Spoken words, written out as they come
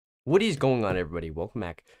What is going on, everybody? Welcome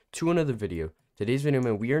back to another video. Today's video,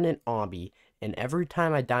 man, we are in an obby, and every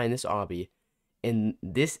time I die in this obby, in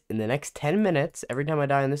the next 10 minutes, every time I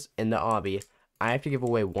die in the obby, I have to give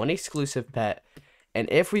away one exclusive pet. And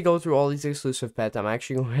if we go through all these exclusive pets, I'm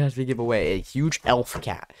actually going to have to give away a huge elf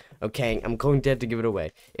cat. Okay, I'm going to have to give it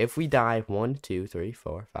away. If we die 1, 2, 3,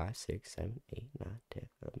 4, 5, 6, 7, 8, 9, 10,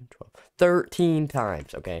 11, 12, 13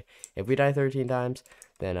 times. Okay, if we die 13 times,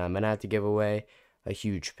 then I'm going to have to give away a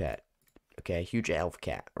huge pet. Okay, huge elf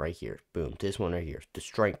cat right here. Boom, this one right here, the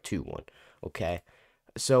strength 2 one. Okay,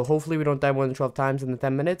 so hopefully we don't die more than 12 times in the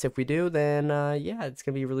 10 minutes. If we do, then yeah, it's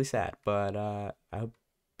gonna be really sad. But I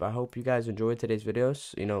hope you guys enjoyed today's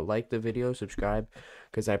videos. You know, like the video, subscribe,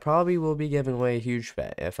 because I probably will be giving away a huge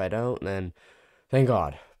pet. If I don't, then thank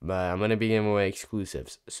God. But I'm gonna be giving away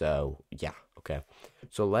exclusives. So yeah, okay.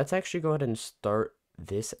 So let's actually go ahead and start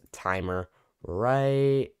this timer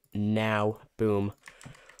right now. Boom.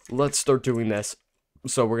 Let's start doing this.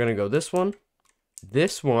 So we're gonna go this one.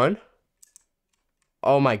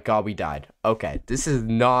 Oh my God, we died. Okay, this is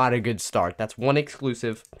not a good start. That's one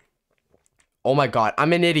exclusive. Oh my God,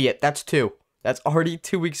 I'm an idiot. That's 2. That's already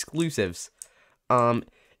 2 exclusives. And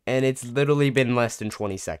it's literally been less than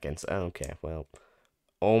 20 seconds. Okay, well.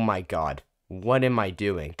 Oh my God, what am I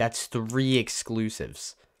doing? That's 3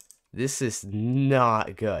 exclusives. This is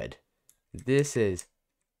not good. This is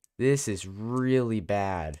really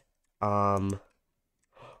bad. Oh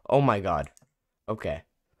my God. Okay.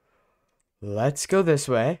 Let's go this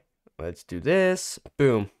way. Let's do this.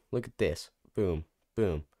 Boom. Look at this. Boom.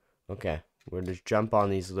 Boom. Okay. We'll just jump on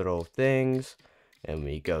these little things. And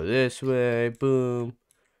we go this way. Boom.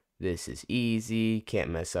 This is easy. Can't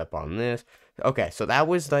mess up on this. Okay, so that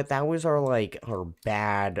was our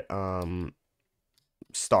bad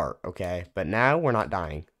start, okay? But now we're not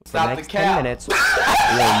dying. For the next 10 minutes,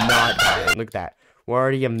 we're not dying. Look at that. We're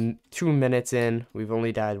already 2 minutes in. We've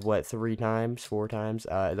only died, what, 3 times? 4 times?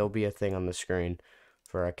 There'll be a thing on the screen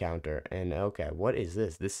for a counter. And, okay, what is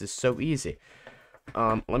this? This is so easy.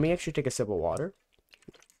 Let me actually take a sip of water.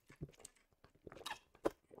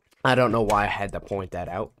 I don't know why I had to point that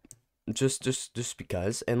out. Just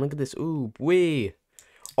because. And look at this. Ooh, wee.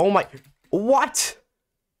 Oh my. What?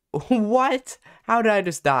 What? How did I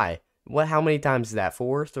just die? What? How many times is that?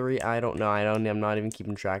 4, 3? I don't know. I'm not even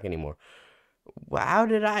keeping track anymore. How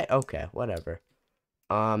did I? Okay, whatever.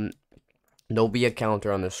 There'll be a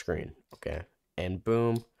counter on the screen. Okay, and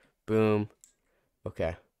boom, boom.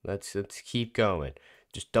 Okay, let's keep going.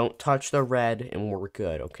 Just don't touch the red, and we're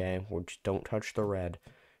good. Okay, just don't touch the red,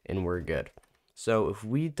 and we're good. So if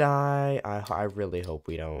we die, I really hope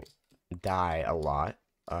we don't die a lot.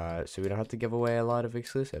 So we don't have to give away a lot of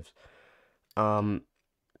exclusives.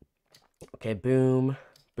 Okay, boom,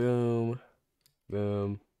 boom,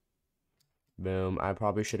 boom, boom. I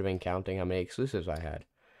probably should have been counting how many exclusives I had.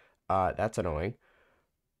 That's annoying.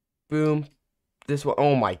 Boom. This one.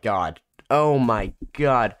 Oh my God. Oh my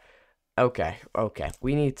God. Okay, okay.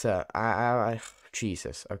 We need to.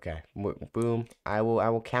 Jesus. Okay. Boom. I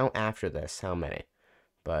will count after this. How many?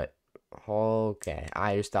 But okay.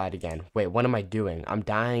 I just died again. Wait. What am I doing? I'm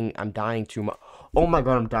dying. I'm dying too much. Oh my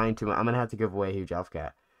God. I'm dying too much. I'm gonna have to give away a huge elf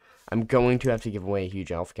cat. I'm going to have to give away a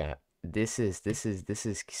huge elf cat. This is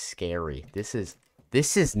scary. This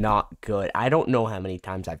is not good. I don't know how many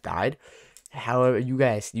times I've died. However, you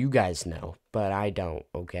guys know, but I don't.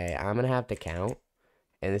 Okay, I'm gonna have to count,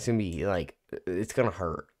 and it's gonna be like it's gonna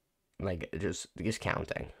hurt. Like just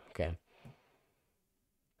counting. Okay.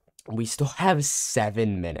 We still have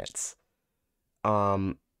 7 minutes.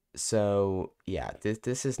 So yeah,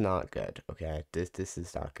 this is not good. Okay, this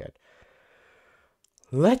is not good.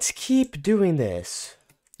 Let's keep doing this.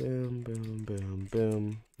 Boom, boom, boom,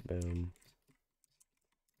 boom, boom.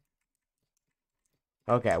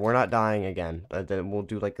 Okay, we're not dying again. Then we'll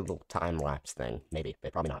do like a little time lapse thing. Maybe,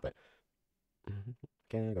 probably not, but.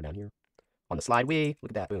 Okay, go down here. On the slide, look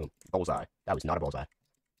at that, boom. Bullseye. That was not a bullseye.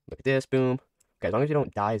 Look at this, boom. Okay, as long as we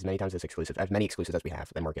don't die as many times as exclusives, as many exclusives as we have,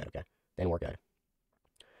 then we're good, okay? Then we're good.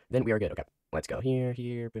 Then we are good, okay. Let's go here,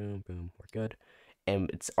 boom, boom. We're good. And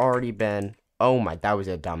it's already been. Oh my, that was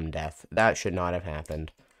a dumb death. That should not have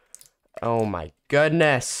happened. Oh my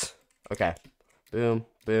goodness. Okay. Boom,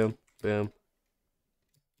 boom, boom.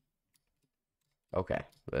 Okay.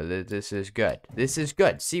 This is good. This is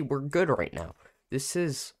good. See, we're good right now. This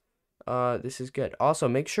is good. Also,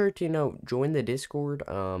 make sure to, join the Discord,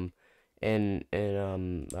 and add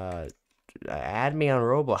me on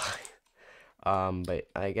Roblox. But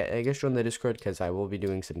I guess join the Discord because I will be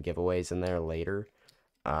doing some giveaways in there later.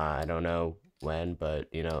 I don't know when, but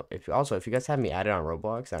if you guys have me added on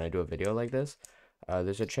Roblox and I do a video like this,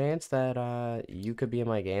 there's a chance that you could be in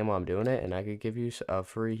my game while I'm doing it, and I could give you a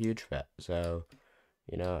free huge pet. So,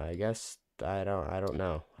 you know, I guess I don't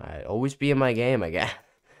know. I always be in my game, I guess.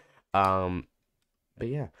 Um, but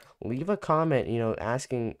yeah, leave a comment, you know,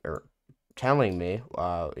 asking or telling me,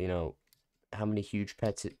 you know, how many huge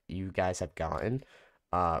pets you guys have gotten,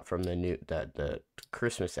 from the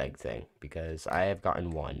Christmas egg thing, because I have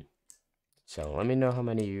gotten one. So let me know how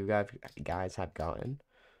many you guys have gotten.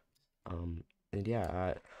 And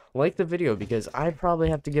yeah, like the video because I probably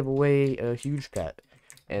have to give away a huge pet,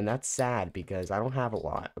 and that's sad because I don't have a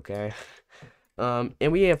lot. Okay, and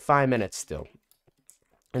we have 5 minutes still.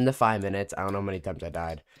 In the 5 minutes, I don't know how many times I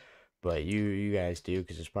died, but you guys do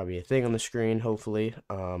because there's probably a thing on the screen. Hopefully,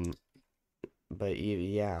 but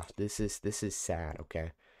yeah, this is sad.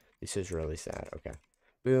 Okay, this is really sad. Okay,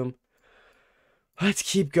 boom. Let's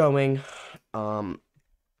keep going.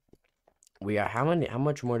 We are how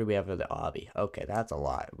much more do we have of the obby? Okay, that's a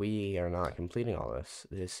lot. We are not completing all this.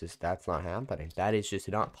 That's not happening. That is just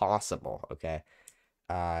not possible. Okay.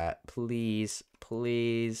 Please,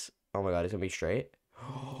 please. Oh my god, it's gonna be straight.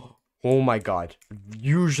 Oh my god.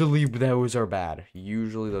 Usually those are bad.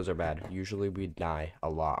 Usually those are bad. Usually we die a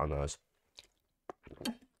lot on those.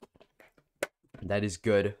 That is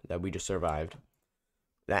good that we just survived.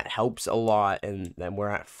 That helps a lot, and then we're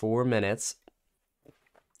at 4 minutes.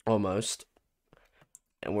 Almost.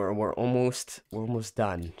 And we're almost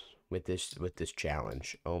done with this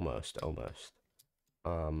challenge. Almost.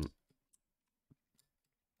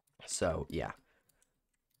 So yeah.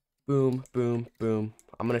 Boom, boom, boom.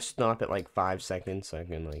 I'm gonna stop at like 5 seconds so I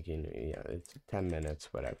can, like, you know, yeah, it's 10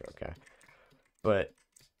 minutes, whatever, okay. But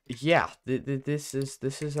yeah, this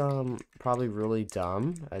is probably really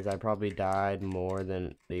dumb, as I probably died more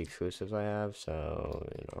than the exclusives I have, so,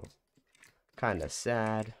 you know, kind of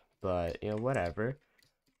sad, but, you know, whatever.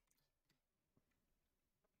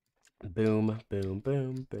 Boom, boom,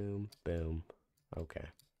 boom, boom, boom. Okay.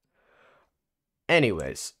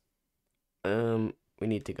 Anyways, we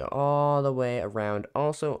need to go all the way around.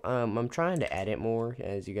 Also, I'm trying to edit more,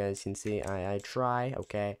 as you guys can see. I try,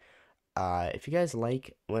 okay? If you guys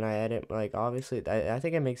like when I edit, like, obviously, I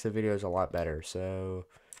think it makes the videos a lot better, so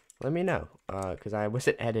let me know, because I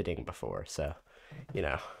wasn't editing before, so, you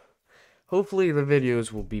know. Hopefully the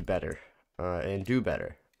videos will be better, and do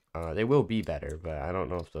better. They will be better, but I don't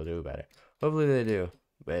know if they'll do better. Hopefully they do,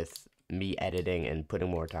 with me editing and putting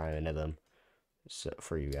more time into them, so,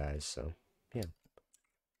 for you guys, so, yeah.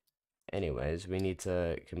 Anyways, we need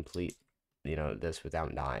to complete, you know, this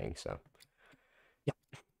without dying, so, yeah.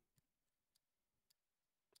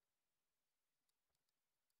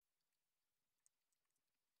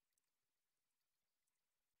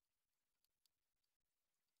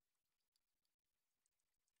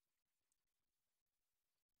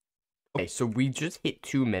 Okay, so we just hit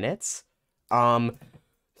 2 minutes.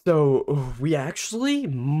 So we actually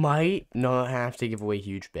might not have to give away a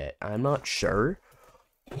huge bit. I'm not sure.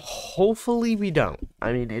 Hopefully we don't.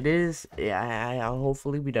 I mean, it is, yeah,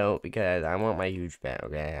 hopefully we don't, because I want my huge bet,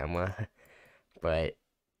 okay? But,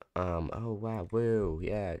 oh wow, woo,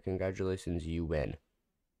 yeah, congratulations, you win.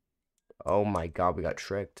 Oh my god, we got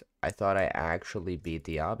tricked. I thought I actually beat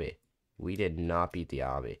the obby. We did not beat the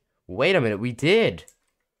obby. Wait a minute, we did!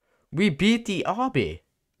 We beat the obby!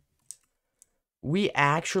 We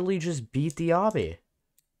actually just beat the obby.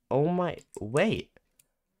 Oh my, wait.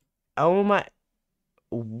 Oh my,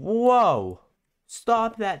 whoa.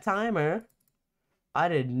 Stop that timer. I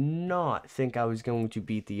did not think I was going to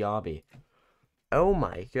beat the obby. Oh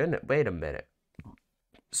my goodness, wait a minute.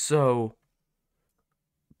 So,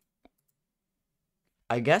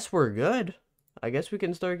 I guess we're good. I guess we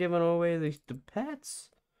can start giving away the pets.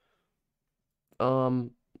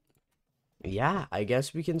 Yeah, I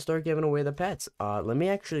guess we can start giving away the pets. Let me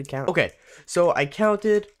actually count. Okay, so I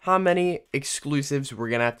counted how many exclusives we're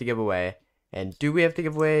gonna have to give away. And do we have to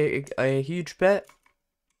give away a huge pet?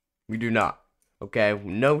 We do not. Okay,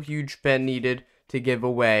 no huge pet needed to give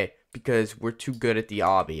away because we're too good at the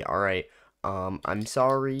obby, alright? I'm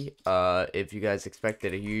sorry, if you guys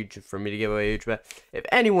expected for me to give away a huge pet. If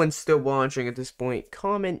anyone's still watching at this point,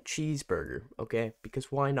 comment cheeseburger, okay?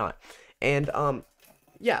 Because why not? And,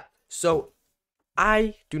 yeah. So,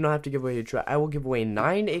 I do not have to give away a try. I will give away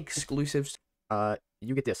 9 exclusives.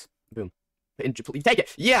 You get this. Boom. And you take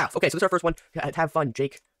it. Yeah. Okay, so this is our first one. Have fun,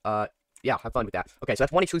 Jake. Yeah, have fun with that. Okay, so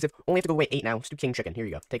that's 1 exclusive. Only have to go away 8 now. Let's do king chicken. Here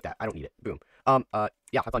you go. Take that. I don't need it. Boom.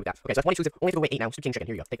 Yeah, have fun with that. Okay, so that's 1 exclusive. Only have to go away 8 now. Let's do king chicken.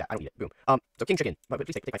 Here you go. Take that. I don't need it. Boom. So king chicken. But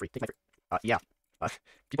please take my free. Take my free. Yeah.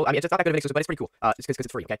 People, I mean, it's just not that good of an exclusive, but it's pretty cool. It's because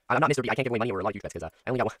it's free, okay? I'm not Mr. B. I can't give away money or a lot of huge bets because I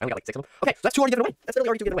only got like 6 of them. Okay, so that's 2 already given away. That's literally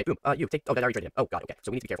already 2 given away. Boom. You take. Oh, that I already traded him. Oh god. Okay.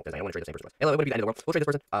 So we need to be careful because I don't want to trade the same person. Hello, it would be the end of the world. We'll trade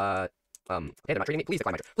this person. Hey, they're not trading me. Please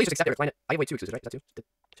decline my trade. Please just accept it or decline it. I gave away 2 exclusives, right? Is that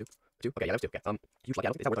 2? 2? Okay, yeah, that was 2. Okay. Huge like,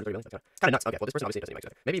 is that worth 130 million? That's kind of nuts. Okay, well, this person obviously doesn't make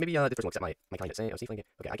sense. Maybe this person will accept my client saying, oh, see, flanking.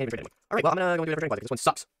 Okay, I can't even trade anymore. All right, well, I'm gonna go do a different trade because this one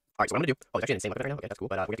sucks. All right, so what I'm gonna do. Oh, it's actually an insane weapon right now. Okay, that's cool,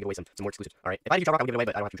 but we're gonna give away some more exclusives. All right, if I had a huge rock, I would give it away,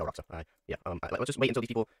 but I don't have huge rock, so yeah. Let's just wait until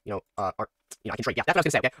these people, are, I can trade. Yeah, that's what I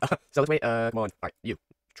was gonna say. Okay, so let's wait. Come on. All right, you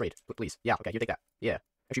trade, please. Yeah, okay, you take that. Yeah.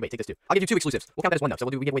 Actually, wait, take this too. I'll give you 2 exclusives. We'll count that as 1 though. So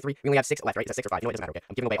we give away 3. We only have 6 left, right? Is that 6 or 5? You know what? It doesn't matter. Okay,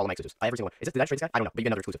 I'm giving away all my exclusives. Every single one. Did I trade this guy? I don't know. But you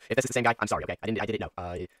get another exclusive. If this is the same guy, I'm sorry. Okay, I did it. No.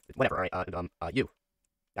 Whatever. All right. You.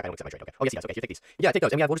 I don't accept my trade. Okay. Oh yes, he does. Okay, you take these. Yeah, take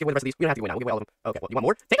those. And yeah, we'll just give away the rest of these. We don't have to win now. We'll give away all of them. Okay. Well, you want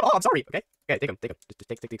more? Take them all. I'm sorry. Okay. Okay, take them. Just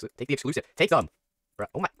take the exclusive. Take them. Bro.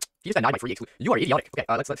 Oh my. You just denied my free exclusive. You are idiotic. Okay.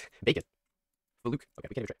 Let's bacon. Luke. Okay,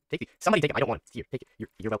 we can't even trade. Take these. Somebody take them. I don't want them. Here, take it.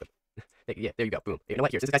 You're welcome. Yeah, there you go. Boom. You know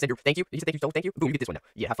what? Here, since this guy said thank you. Did you say thank you? So thank you. Boom. You get this one now.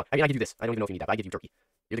 Yeah, have fun. I mean, I give you this. I don't even know if you need that. But I give you turkey.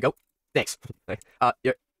 You're the goat. Thanks.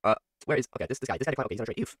 Where is okay? This guy. Okay, he's gonna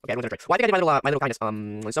trade. Oof. Okay, I'm gonna trade. Well, I think I did my little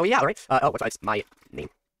kindness. So yeah, all right. What's my name?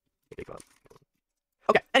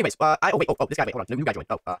 Okay. Anyways, wait. Oh, this guy. Wait, hold on. New guy joined.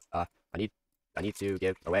 I need to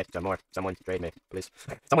give away some more. Someone trade me, please.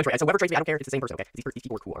 Someone trade. So whoever trades me, I don't care. It's the same person. Okay. These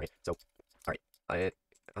people are cool. All right. So, all right.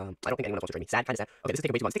 I don't think anyone else wants to trade me. Sad, kind of sad. Okay, this is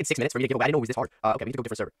taking way too long. It's taking 6 minutes for me to give away. I didn't know it was this hard. Okay, we need to go to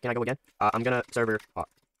a different server. Can I go again? I'm gonna server.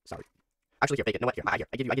 Sorry. Actually, here, take it. No, what? Here, I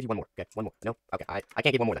give you 1 more. Okay, 1 more. No. Okay, I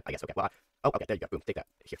can't give 1 more then. I guess. Okay. Well, okay. There you go. Boom. Take that.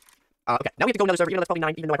 Here. Okay. Now we have to go to another server. Even though that's probably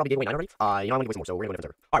 9. Even though I probably gave away 9 already. I'm gonna waste more. So we're gonna go to a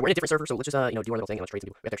different server. All right, we're in a different server. So let's just do our little thing and let's trade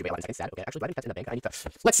some people. We have to actually wait 11 seconds. Sad. Okay. Actually, do I have any pets in the bank? I need to.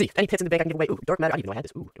 Let's see. Any pets in the bank I can give away? Ooh, dark matter. I didn't even know I had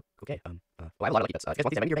this. Ooh. Okay. Well, I have a lot of lucky pets. If you guys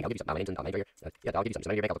want these, send me your bank. I'll give you some. My name's in my name right here. Yeah, I'll give you some.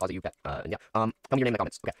 Send me your bank. I'll deposit you pet. And yeah. Tell me your name in the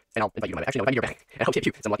comments. Okay. And I'll invite you to my. Actually, no, invite me to your bank. And I'll give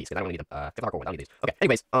you some luckies because I don't really need them. Except hardcore ones. I don't need these. Okay.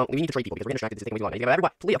 Anyways, we need to trade people because we're getting distracted. This is taking way too long. I need to give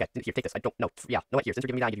everyone. Please. Okay. Here, take this. I don't know. Yeah. No, what? Here, since you're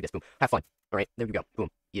giving me that, I give you this. Boom. Have fun. All right. There we go. Boom.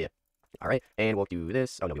 Yeah. All right. And we'll do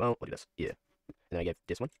this. Oh no, we won't. We'll do this. Yeah. And then I give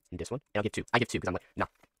this one and this one. And I'll give 2. I give 2 because I'm like, nah.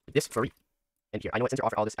 This free. And here, I know what, since you're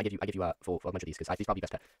offer all this, I give you full bunch of these because these probably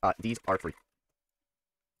best pet. These are free.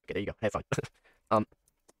 Okay, there you go. Have fun. Come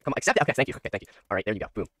on, accept it. Okay, thank you. Okay, thank you. All right, there you go.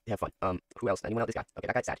 Boom. Have fun. Who else? Anyone else? This guy. Okay,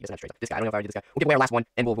 that guy's sad. He doesn't have straight up. This guy. I don't know if I already did this guy. We'll give away our last one,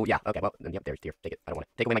 and we'll yeah. Okay, well, then, yep. There. Take it. I don't want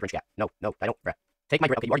it. Take away my Grinch cat. No, I don't. Brett. Take my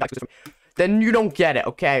Grinch. Okay, you already got exclusive from me. Then you don't get it.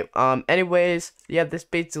 Okay. Anyways, yeah, this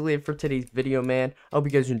basically it for today's video, man. I hope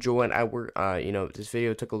you guys enjoyed. This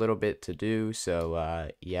video took a little bit to do, so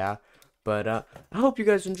yeah. But I hope you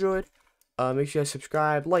guys enjoyed. Make sure you guys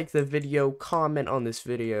subscribe, like the video, comment on this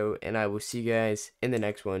video, and I will see you guys in the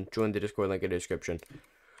next one. Join the Discord link in the description.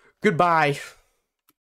 Goodbye.